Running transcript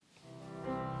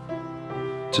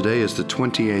Today is the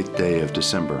 28th day of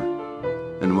December,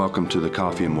 and welcome to the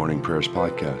Coffee and Morning Prayers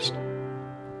podcast.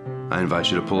 I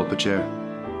invite you to pull up a chair,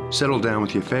 settle down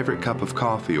with your favorite cup of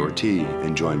coffee or tea,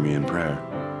 and join me in prayer.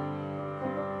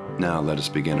 Now let us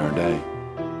begin our day.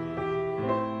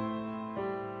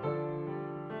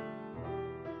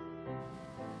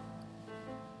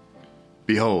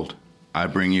 Behold, I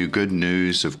bring you good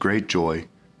news of great joy,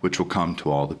 which will come to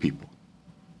all the people.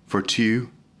 For to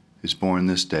you is born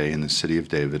this day in the city of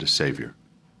David a Savior,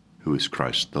 who is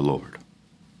Christ the Lord.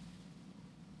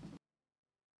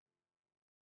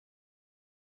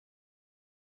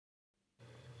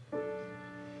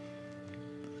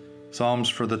 Psalms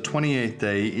for the 28th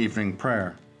day evening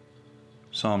prayer.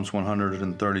 Psalms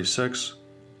 136,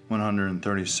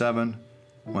 137,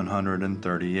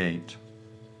 138.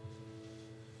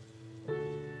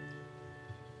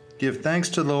 Give thanks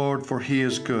to the Lord, for he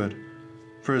is good,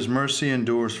 for his mercy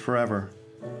endures forever.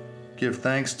 Give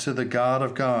thanks to the God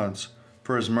of gods,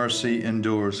 for his mercy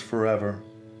endures forever.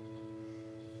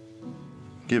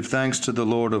 Give thanks to the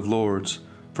Lord of lords,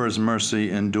 for his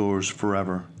mercy endures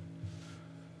forever.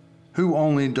 Who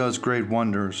only does great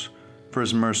wonders, for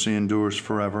his mercy endures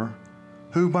forever.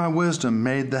 Who by wisdom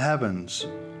made the heavens,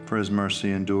 for his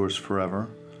mercy endures forever.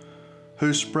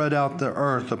 Who spread out the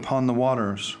earth upon the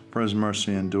waters, for his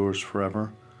mercy endures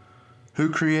forever. Who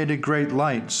created great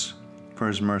lights, for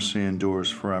his mercy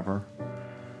endures forever.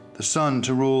 The sun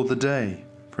to rule the day,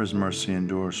 for his mercy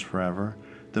endures forever.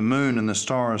 The moon and the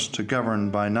stars to govern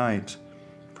by night,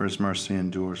 for his mercy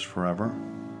endures forever.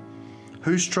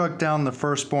 Who struck down the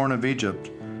firstborn of Egypt,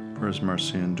 for his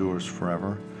mercy endures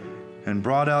forever, and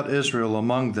brought out Israel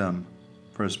among them,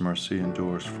 for his mercy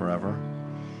endures forever.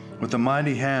 With a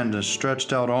mighty hand and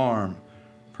stretched out arm,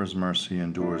 for his mercy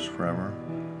endures forever.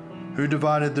 Who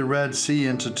divided the Red Sea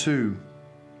into two,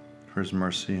 for his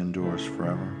mercy endures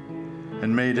forever,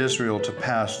 and made Israel to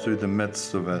pass through the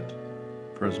midst of it,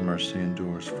 for his mercy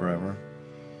endures forever.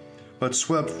 But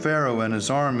swept Pharaoh and his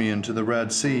army into the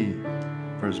Red Sea,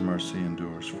 for his mercy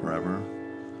endures forever.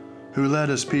 Who led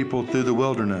his people through the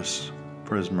wilderness,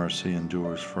 for his mercy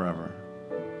endures forever.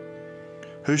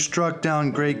 Who struck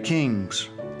down great kings,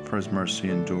 for his mercy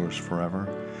endures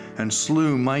forever, and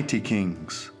slew mighty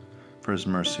kings, for his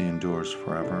mercy endures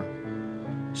forever.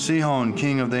 Sihon,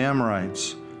 king of the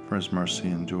Amorites, for his mercy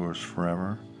endures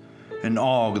forever. And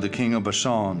Og, the king of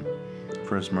Bashan,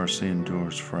 for his mercy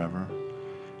endures forever.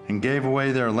 And gave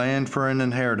away their land for an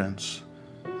inheritance,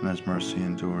 and his mercy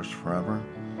endures forever.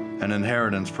 An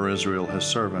inheritance for Israel his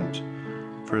servant,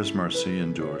 for his mercy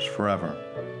endures forever.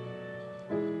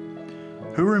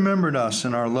 Who remembered us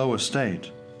in our low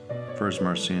estate, for his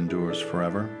mercy endures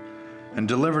forever, and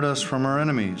delivered us from our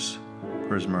enemies,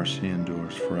 for his mercy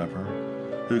endures forever.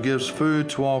 Who gives food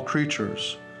to all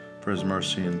creatures, for his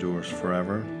mercy endures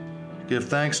forever. Give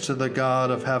thanks to the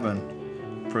God of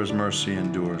heaven, for his mercy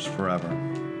endures forever.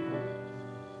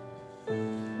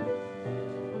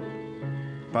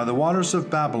 By the waters of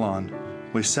Babylon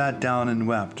we sat down and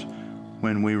wept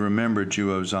when we remembered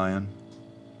you, O Zion.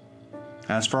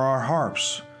 As for our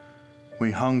harps,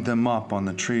 we hung them up on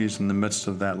the trees in the midst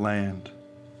of that land.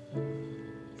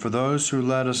 For those who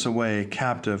led us away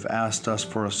captive asked us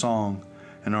for a song,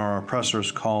 and our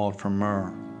oppressors called for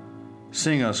myrrh.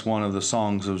 Sing us one of the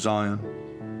songs of Zion.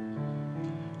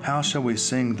 How shall we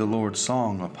sing the Lord's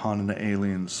song upon an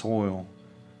alien soil?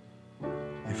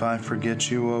 If I forget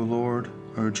you, O Lord,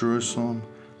 O Jerusalem,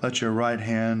 let your right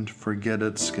hand forget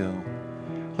its skill.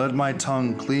 Let my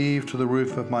tongue cleave to the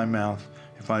roof of my mouth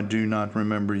if I do not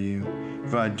remember you,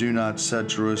 if I do not set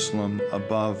Jerusalem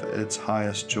above its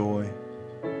highest joy.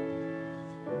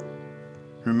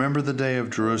 Remember the day of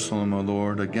Jerusalem, O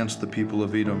Lord, against the people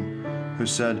of Edom, who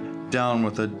said, down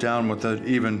with it,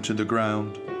 even to the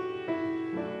ground.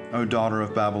 O daughter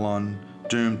of Babylon,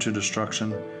 doomed to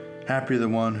destruction, happy the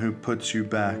one who puts you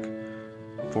back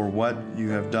for what you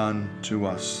have done to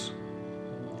us.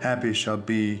 Happy shall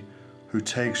be who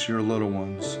takes your little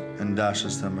ones and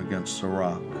dashes them against a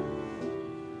rock.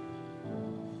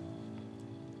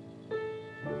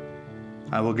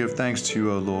 I will give thanks to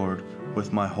you, O Lord,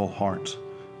 with my whole heart.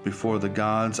 Before the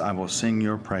gods I will sing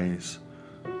your praise.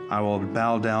 I will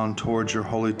bow down towards your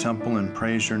holy temple and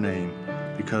praise your name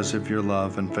because of your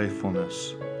love and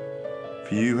faithfulness.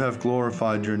 For you have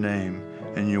glorified your name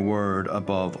and your word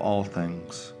above all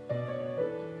things.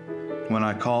 When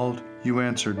I called, you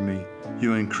answered me.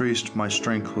 You increased my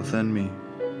strength within me.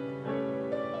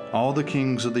 All the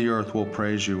kings of the earth will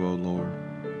praise you, O Lord,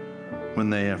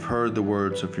 when they have heard the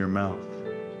words of your mouth.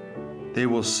 They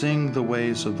will sing the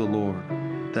ways of the Lord,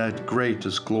 that great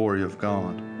is glory of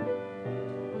God.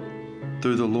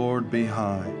 Through the Lord be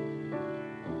high,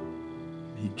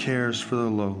 He cares for the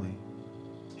lowly.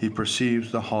 He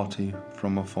perceives the haughty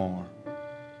from afar.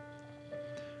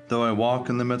 Though I walk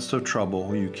in the midst of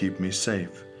trouble, you keep me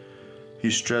safe.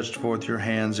 You stretched forth your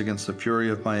hands against the fury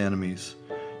of my enemies.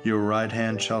 Your right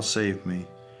hand shall save me.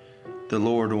 The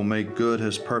Lord will make good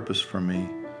his purpose for me.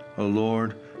 O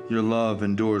Lord, your love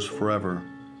endures forever.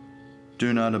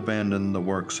 Do not abandon the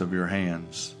works of your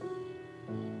hands.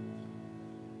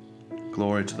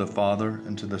 Glory to the Father,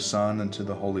 and to the Son, and to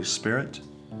the Holy Spirit,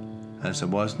 as it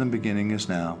was in the beginning, is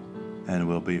now, and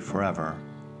will be forever.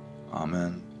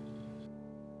 Amen.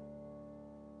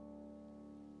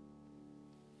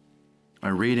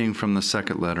 A reading from the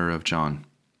second letter of John.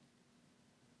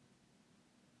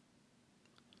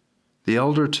 The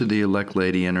elder to the elect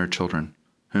lady and her children,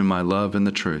 whom I love in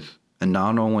the truth, and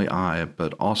not only I,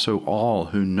 but also all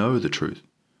who know the truth,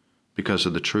 because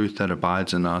of the truth that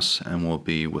abides in us and will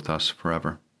be with us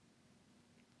forever.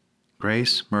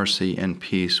 Grace, mercy, and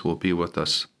peace will be with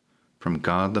us from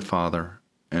God the Father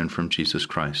and from Jesus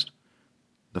Christ,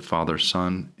 the Father's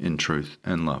Son, in truth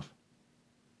and love.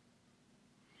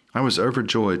 I was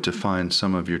overjoyed to find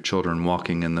some of your children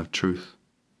walking in the truth,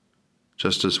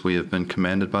 just as we have been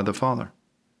commanded by the Father.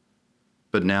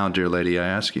 But now, dear lady, I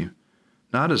ask you,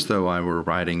 not as though I were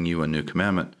writing you a new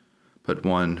commandment, but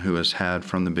one who has had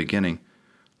from the beginning,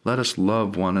 let us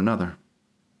love one another.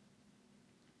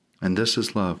 And this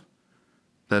is love,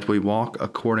 that we walk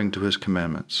according to his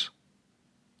commandments.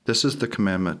 This is the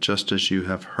commandment, just as you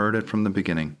have heard it from the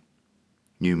beginning.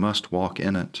 You must walk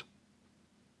in it.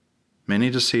 Many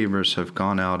deceivers have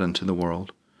gone out into the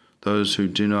world, those who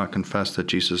do not confess that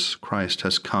Jesus Christ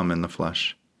has come in the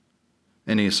flesh.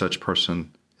 Any such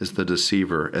person is the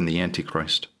deceiver and the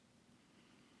Antichrist.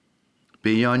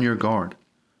 Be on your guard,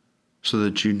 so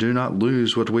that you do not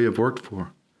lose what we have worked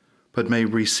for, but may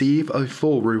receive a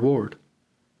full reward.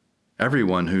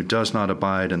 Everyone who does not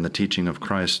abide in the teaching of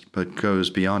Christ, but goes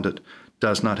beyond it,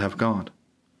 does not have God.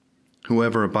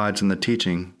 Whoever abides in the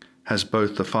teaching has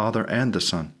both the Father and the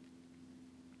Son.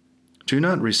 Do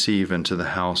not receive into the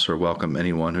house or welcome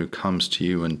anyone who comes to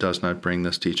you and does not bring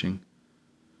this teaching.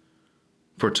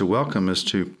 For to welcome is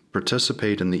to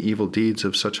participate in the evil deeds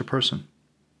of such a person.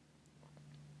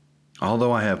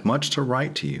 Although I have much to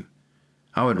write to you,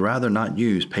 I would rather not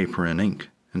use paper and ink.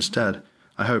 Instead,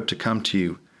 I hope to come to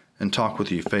you and talk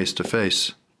with you face to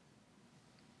face,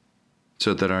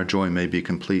 so that our joy may be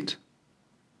complete.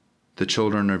 The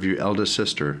children of your eldest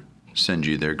sister send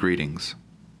you their greetings.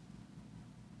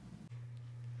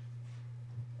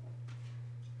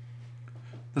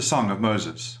 The Song of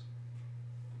Moses.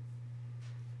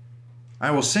 I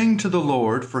will sing to the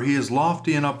Lord, for he is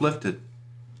lofty and uplifted.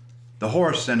 The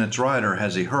horse and its rider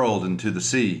has he hurled into the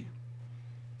sea.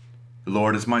 The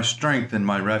Lord is my strength and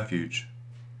my refuge.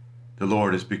 The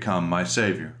Lord has become my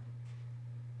Savior.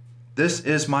 This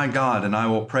is my God, and I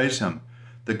will praise him,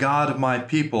 the God of my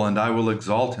people, and I will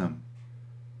exalt him.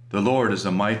 The Lord is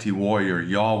a mighty warrior,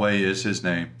 Yahweh is his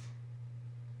name.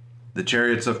 The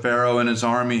chariots of Pharaoh and his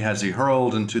army has he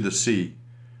hurled into the sea.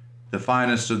 The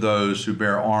finest of those who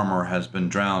bear armor has been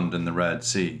drowned in the Red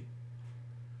Sea.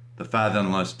 The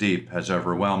fathomless deep has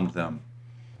overwhelmed them.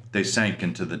 They sank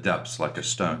into the depths like a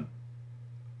stone.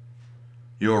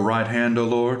 Your right hand, O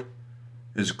Lord,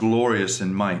 is glorious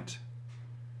in might.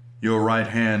 Your right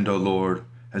hand, O Lord,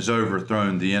 has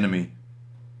overthrown the enemy.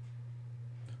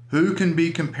 Who can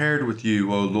be compared with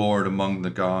you, O Lord, among the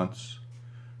gods?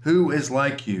 Who is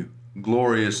like you,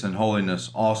 glorious in holiness,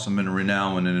 awesome in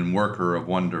renown, and in worker of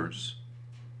wonders?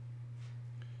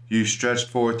 You stretched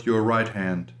forth your right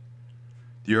hand.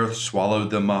 The earth swallowed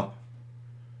them up.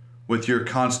 With your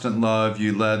constant love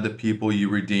you led the people you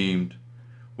redeemed.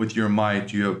 With your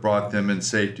might you have brought them in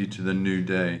safety to the new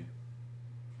day.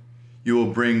 You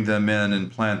will bring them in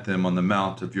and plant them on the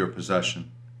mount of your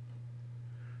possession.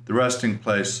 The resting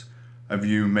place of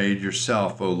you made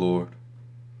yourself, O Lord,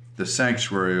 the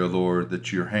sanctuary, O Lord,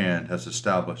 that your hand has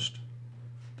established.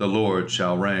 The Lord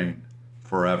shall reign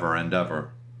forever and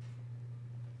ever.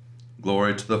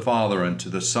 Glory to the Father, and to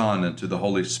the Son, and to the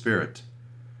Holy Spirit,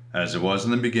 as it was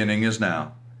in the beginning, is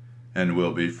now, and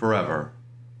will be forever.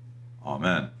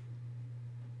 Amen.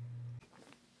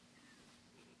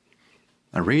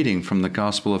 A reading from the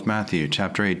Gospel of Matthew,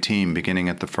 chapter 18, beginning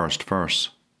at the first verse.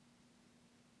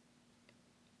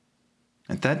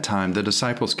 At that time the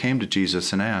disciples came to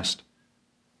Jesus and asked,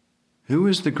 "Who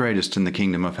is the greatest in the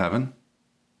kingdom of heaven?"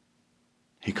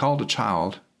 He called a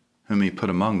child, whom he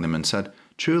put among them, and said,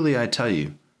 "Truly I tell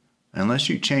you, unless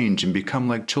you change and become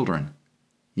like children,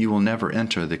 you will never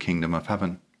enter the kingdom of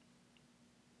heaven.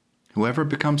 Whoever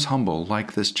becomes humble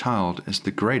like this child is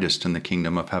the greatest in the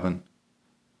kingdom of heaven.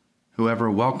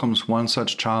 Whoever welcomes one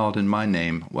such child in my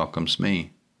name welcomes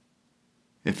me.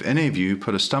 If any of you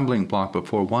put a stumbling block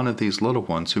before one of these little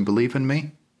ones who believe in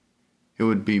me, it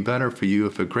would be better for you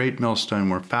if a great millstone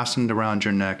were fastened around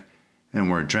your neck and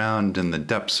were drowned in the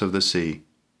depths of the sea.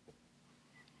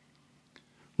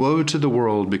 Woe to the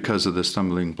world because of the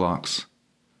stumbling blocks.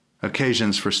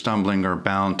 Occasions for stumbling are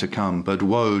bound to come, but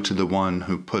woe to the one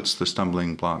who puts the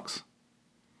stumbling blocks.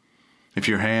 If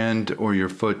your hand or your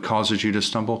foot causes you to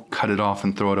stumble, cut it off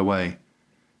and throw it away.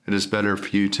 It is better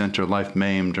for you to enter life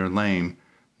maimed or lame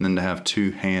than to have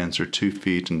 2 hands or 2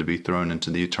 feet and to be thrown into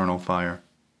the eternal fire.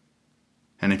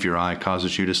 And if your eye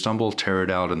causes you to stumble, tear it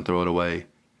out and throw it away.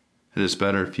 It is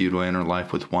better for you to enter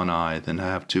life with 1 eye than to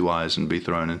have 2 eyes and be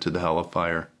thrown into the hell of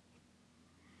fire.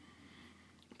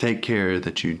 Take care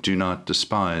that you do not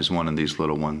despise one of these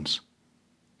little ones.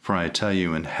 For I tell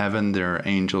you, in heaven their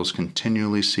angels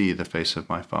continually see the face of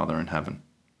my Father in heaven.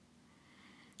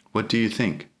 What do you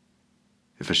think?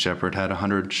 If a shepherd had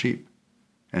 100 sheep,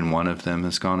 and one of them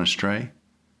has gone astray,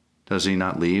 does he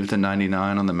not leave the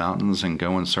 99 on the mountains and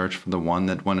go and search for the one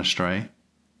that went astray?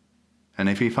 And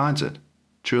if he finds it,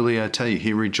 truly I tell you,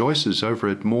 he rejoices over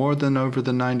it more than over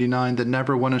the 99 that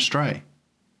never went astray.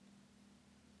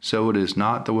 So it is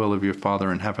not the will of your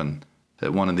Father in heaven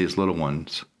that one of these little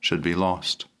ones should be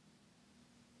lost.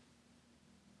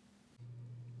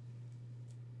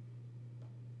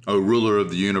 O ruler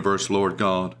of the universe, Lord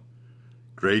God,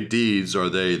 great deeds are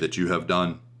they that you have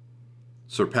done,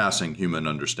 surpassing human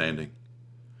understanding.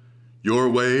 Your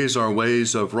ways are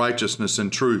ways of righteousness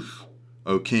and truth,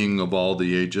 O King of all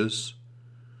the ages.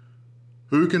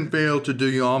 Who can fail to do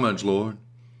you homage, Lord,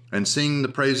 and sing the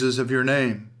praises of your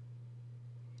name?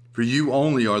 For you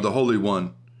only are the Holy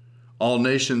One. All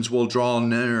nations will draw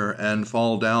near and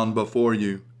fall down before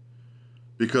you,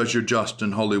 because your just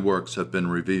and holy works have been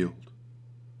revealed.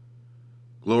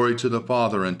 Glory to the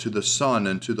Father, and to the Son,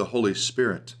 and to the Holy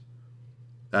Spirit,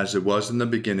 as it was in the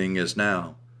beginning, is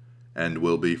now, and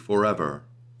will be forever.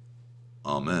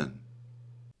 Amen.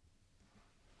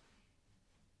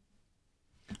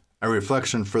 A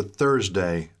reflection for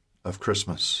Thursday of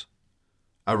Christmas.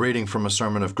 A reading from a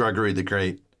sermon of Gregory the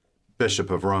Great,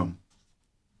 Bishop of Rome.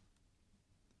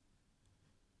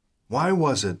 Why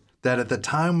was it that at the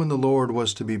time when the Lord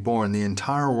was to be born, the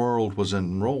entire world was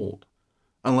enrolled,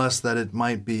 unless that it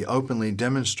might be openly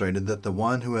demonstrated that the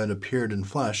one who had appeared in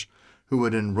flesh, who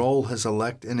would enroll his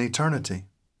elect in eternity?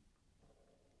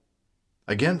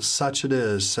 Against such it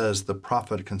is, says the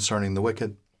prophet concerning the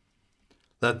wicked,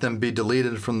 let them be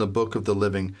deleted from the book of the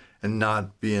living and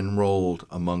not be enrolled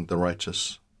among the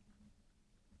righteous.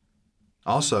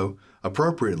 Also,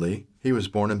 appropriately, he was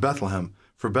born in Bethlehem,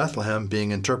 for Bethlehem, being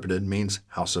interpreted, means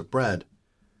house of bread.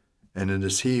 And it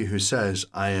is he who says,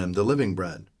 I am the living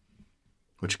bread,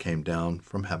 which came down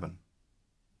from heaven.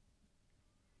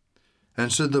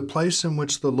 And so the place in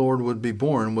which the Lord would be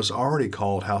born was already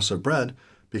called house of bread,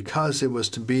 because it was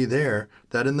to be there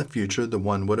that in the future the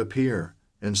one would appear,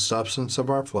 in substance of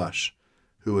our flesh,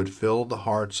 who would fill the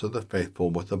hearts of the faithful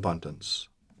with abundance.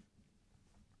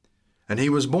 And he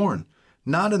was born,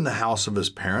 not in the house of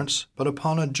his parents, but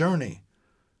upon a journey,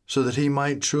 so that he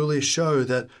might truly show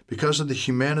that because of the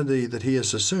humanity that he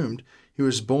has assumed, he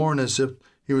was born as if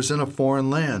he was in a foreign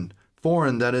land,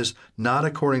 foreign, that is, not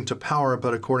according to power,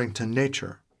 but according to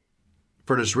nature.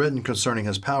 For it is written concerning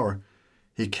his power,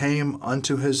 he came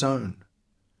unto his own.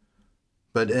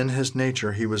 But in his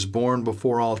nature he was born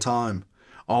before all time,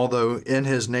 although in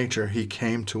his nature he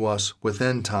came to us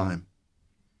within time.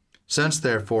 Since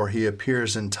therefore he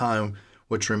appears in time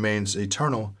which remains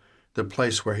eternal, the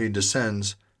place where he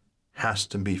descends has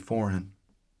to be foreign.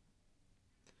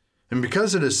 And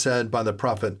because it is said by the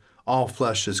prophet, all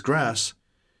flesh is grass,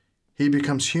 he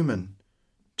becomes human,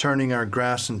 turning our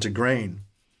grass into grain.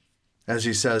 As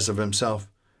he says of himself,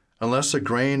 unless a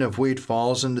grain of wheat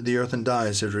falls into the earth and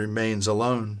dies, it remains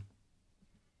alone.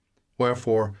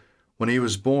 Wherefore, when he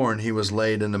was born, he was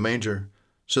laid in a manger,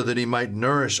 so that he might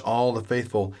nourish all the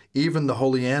faithful, even the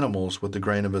holy animals, with the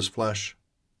grain of his flesh.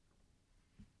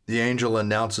 The angel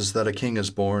announces that a king is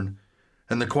born,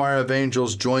 and the choir of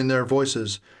angels join their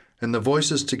voices, and the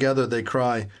voices together they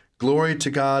cry, Glory to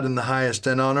God in the highest,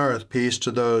 and on earth peace to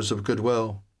those of good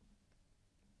will.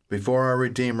 Before our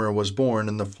Redeemer was born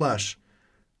in the flesh,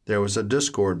 there was a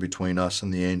discord between us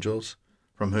and the angels,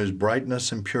 from whose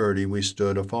brightness and purity we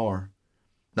stood afar,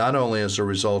 not only as a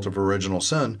result of original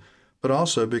sin, but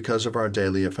also because of our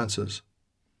daily offenses.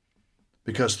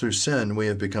 Because through sin we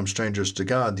have become strangers to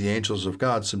God, the angels of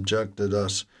God subjected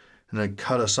us and had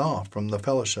cut us off from the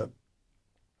fellowship.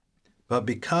 But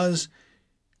because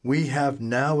we have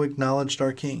now acknowledged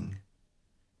our King,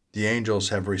 The angels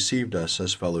have received us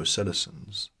as fellow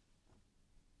citizens.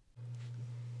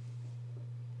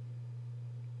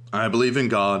 I believe in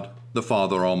God, the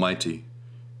Father Almighty,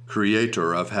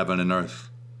 creator of heaven and earth.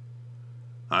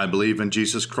 I believe in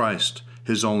Jesus Christ,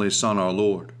 his only Son, our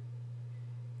Lord.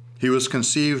 He was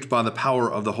conceived by the power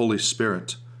of the Holy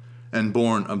Spirit and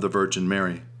born of the Virgin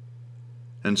Mary,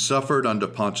 and suffered under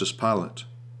Pontius Pilate,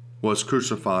 was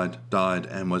crucified, died,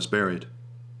 and was buried.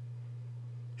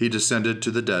 He descended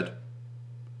to the dead.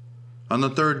 On the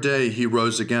third day he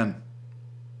rose again.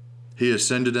 He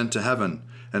ascended into heaven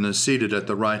and is seated at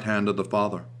the right hand of the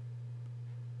Father.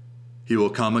 He will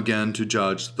come again to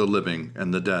judge the living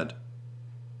and the dead.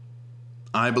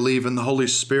 I believe in the Holy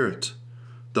Spirit,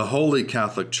 the Holy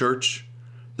Catholic Church,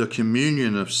 the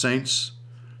communion of saints,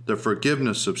 the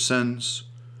forgiveness of sins,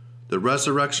 the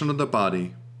resurrection of the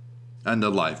body, and the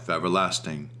life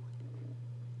everlasting.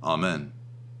 Amen.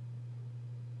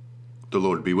 The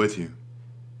Lord be with you,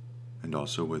 and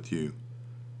also with you.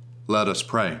 Let us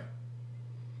pray.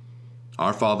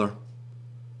 Our Father,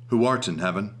 who art in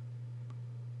heaven,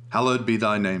 hallowed be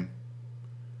thy name.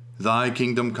 Thy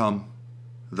kingdom come,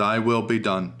 thy will be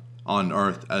done, on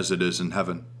earth as it is in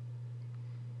heaven.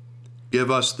 Give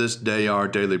us this day our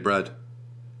daily bread,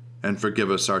 and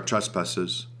forgive us our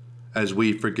trespasses, as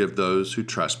we forgive those who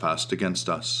trespass against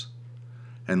us.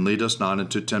 And lead us not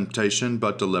into temptation,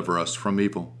 but deliver us from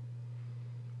evil.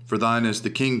 For thine is the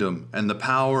kingdom, and the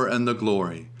power, and the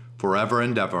glory, forever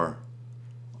and ever.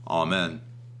 Amen.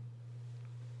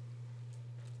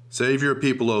 Save your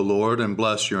people, O Lord, and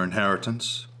bless your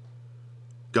inheritance.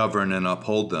 Govern and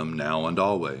uphold them now and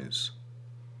always.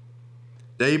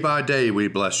 Day by day we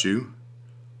bless you.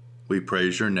 We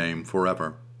praise your name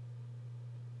forever.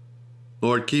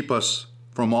 Lord, keep us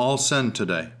from all sin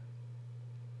today.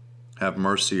 Have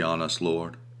mercy on us,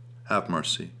 Lord. Have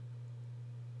mercy.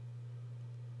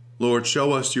 Lord,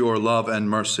 show us your love and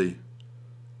mercy,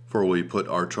 for we put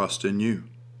our trust in you.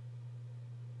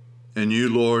 In you,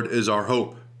 Lord, is our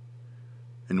hope,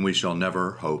 and we shall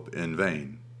never hope in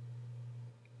vain.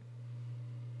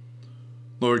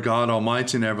 Lord God,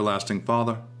 Almighty and everlasting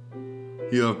Father,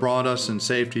 you have brought us in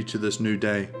safety to this new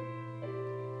day.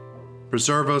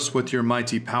 Preserve us with your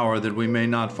mighty power, that we may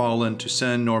not fall into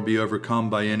sin nor be overcome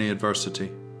by any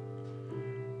adversity.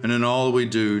 And in all we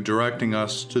do, directing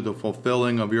us to the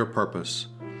fulfilling of your purpose,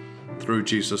 through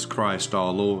Jesus Christ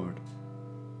our Lord.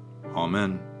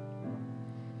 Amen.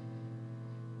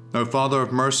 O Father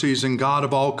of mercies and God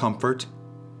of all comfort,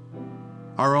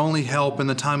 our only help in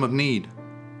the time of need,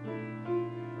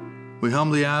 we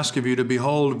humbly ask of you to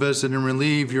behold, visit, and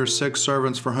relieve your sick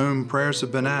servants for whom prayers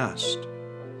have been asked.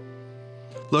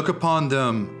 Look upon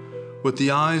them with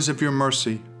the eyes of your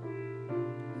mercy.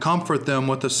 Comfort them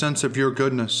with a sense of your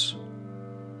goodness.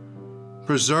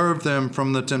 Preserve them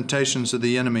from the temptations of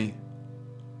the enemy,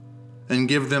 and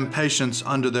give them patience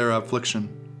under their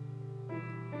affliction.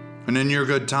 And in your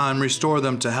good time, restore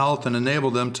them to health and enable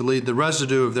them to lead the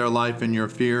residue of their life in your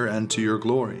fear and to your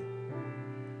glory.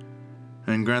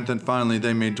 And grant that finally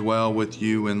they may dwell with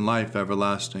you in life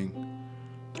everlasting,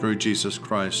 through Jesus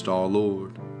Christ our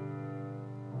Lord.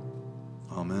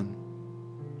 Amen.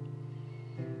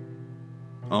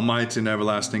 Almighty and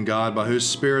everlasting God, by whose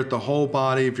Spirit the whole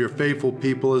body of your faithful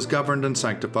people is governed and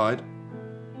sanctified,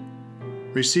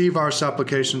 receive our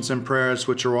supplications and prayers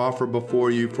which are offered before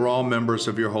you for all members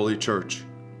of your holy church,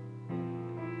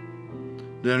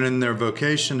 that in their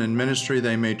vocation and ministry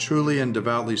they may truly and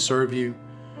devoutly serve you,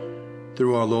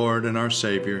 through our Lord and our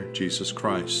Savior, Jesus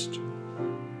Christ.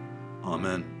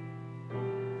 Amen.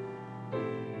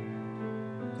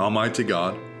 Almighty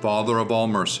God, Father of all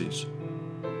mercies,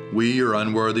 we, your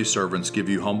unworthy servants, give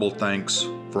you humble thanks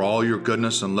for all your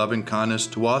goodness and loving kindness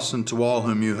to us and to all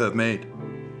whom you have made.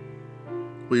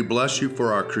 We bless you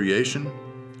for our creation,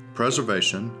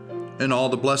 preservation, and all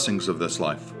the blessings of this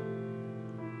life,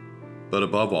 but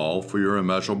above all for your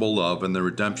immeasurable love and the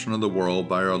redemption of the world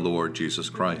by our Lord Jesus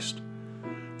Christ,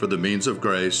 for the means of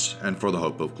grace and for the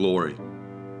hope of glory.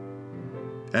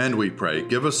 And we pray,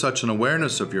 give us such an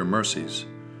awareness of your mercies,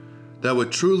 that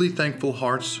with truly thankful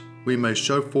hearts we may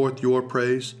show forth your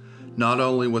praise, not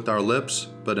only with our lips,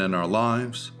 but in our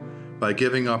lives, by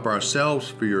giving up ourselves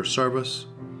for your service,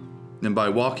 and by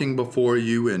walking before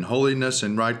you in holiness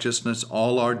and righteousness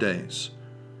all our days.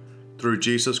 Through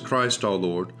Jesus Christ our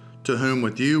Lord, to whom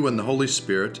with you and the Holy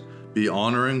Spirit be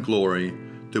honor and glory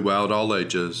throughout all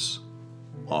ages.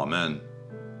 Amen.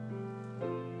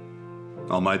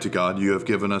 Almighty God, you have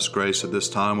given us grace at this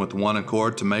time with one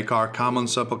accord to make our common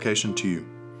supplication to you.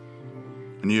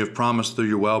 And you have promised through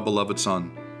your well-beloved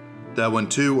Son, that when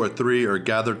 2 or 3 are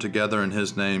gathered together in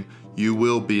his name, you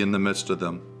will be in the midst of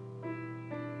them.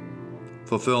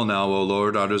 Fulfill now, O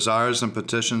Lord, our desires and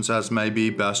petitions as may be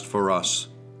best for us,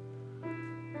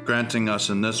 granting us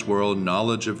in this world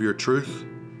knowledge of your truth,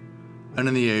 and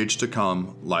in the age to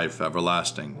come life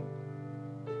everlasting.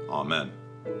 Amen.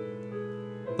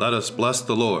 Let us bless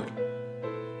the Lord.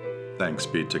 Thanks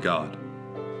be to God.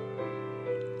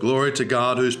 Glory to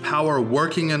God, whose power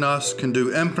working in us can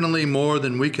do infinitely more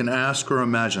than we can ask or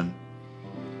imagine.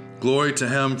 Glory to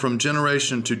him from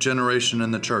generation to generation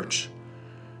in the church,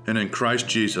 and in Christ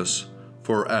Jesus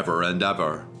forever and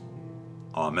ever.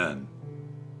 Amen.